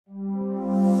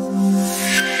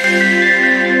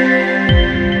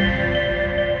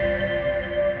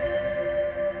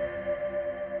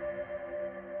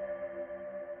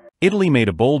Italy made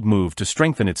a bold move to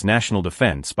strengthen its national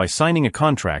defense by signing a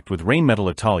contract with Rheinmetall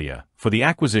Italia for the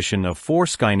acquisition of 4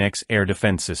 Skynex air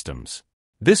defense systems.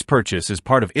 This purchase is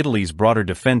part of Italy's broader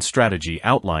defense strategy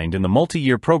outlined in the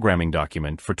multi-year programming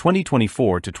document for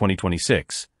 2024 to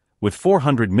 2026, with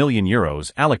 €400 million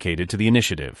allocated to the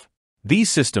initiative.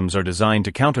 These systems are designed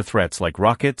to counter threats like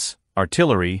rockets,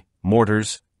 artillery,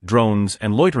 mortars, drones,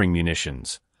 and loitering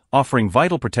munitions, offering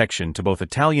vital protection to both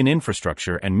Italian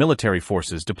infrastructure and military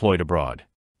forces deployed abroad.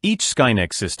 Each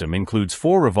Skynex system includes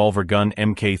 4 Revolver Gun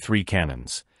Mk3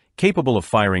 cannons, capable of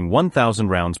firing 1,000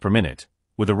 rounds per minute,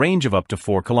 with a range of up to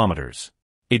 4 kilometers.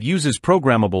 It uses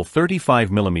programmable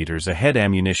 35mm ahead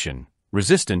ammunition,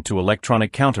 resistant to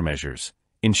electronic countermeasures,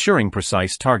 ensuring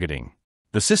precise targeting.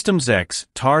 The system's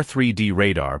X-TAR 3D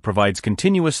radar provides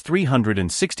continuous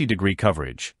 360-degree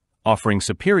coverage, offering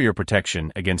superior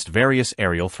protection against various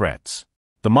aerial threats.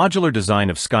 The modular design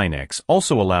of Skynex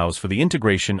also allows for the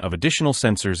integration of additional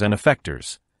sensors and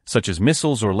effectors, such as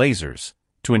missiles or lasers,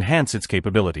 to enhance its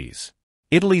capabilities.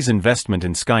 Italy's investment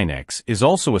in Skynex is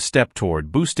also a step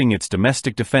toward boosting its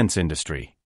domestic defense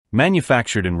industry.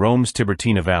 Manufactured in Rome's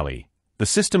Tiburtina Valley, the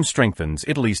system strengthens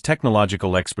Italy's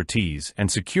technological expertise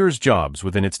and secures jobs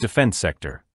within its defense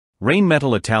sector.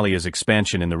 Rheinmetall Italia's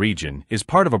expansion in the region is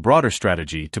part of a broader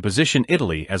strategy to position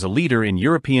Italy as a leader in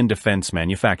European defense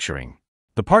manufacturing.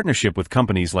 The partnership with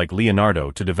companies like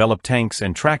Leonardo to develop tanks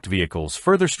and tracked vehicles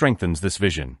further strengthens this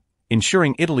vision,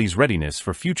 ensuring Italy's readiness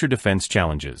for future defense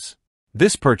challenges.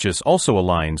 This purchase also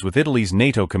aligns with Italy's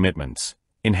NATO commitments,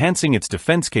 enhancing its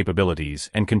defense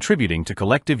capabilities and contributing to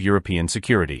collective European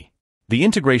security. The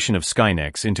integration of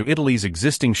Skynex into Italy's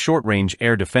existing short-range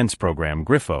air defense program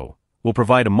GRIFO will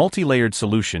provide a multi-layered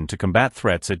solution to combat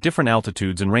threats at different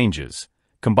altitudes and ranges,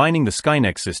 combining the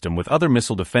Skynex system with other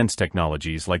missile defense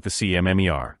technologies like the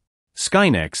CMMER.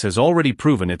 Skynex has already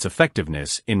proven its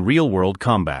effectiveness in real-world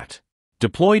combat.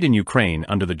 Deployed in Ukraine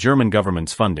under the German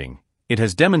government's funding, it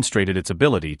has demonstrated its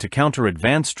ability to counter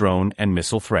advanced drone and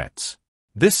missile threats.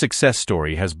 This success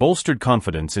story has bolstered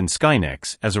confidence in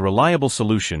Skynex as a reliable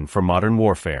solution for modern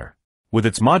warfare. With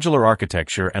its modular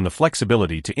architecture and the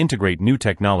flexibility to integrate new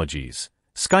technologies,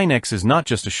 Skynex is not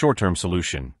just a short-term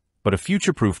solution, but a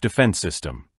future-proof defense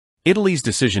system. Italy's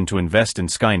decision to invest in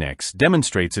Skynex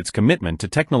demonstrates its commitment to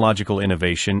technological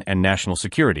innovation and national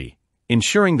security,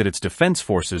 ensuring that its defense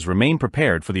forces remain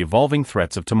prepared for the evolving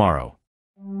threats of tomorrow.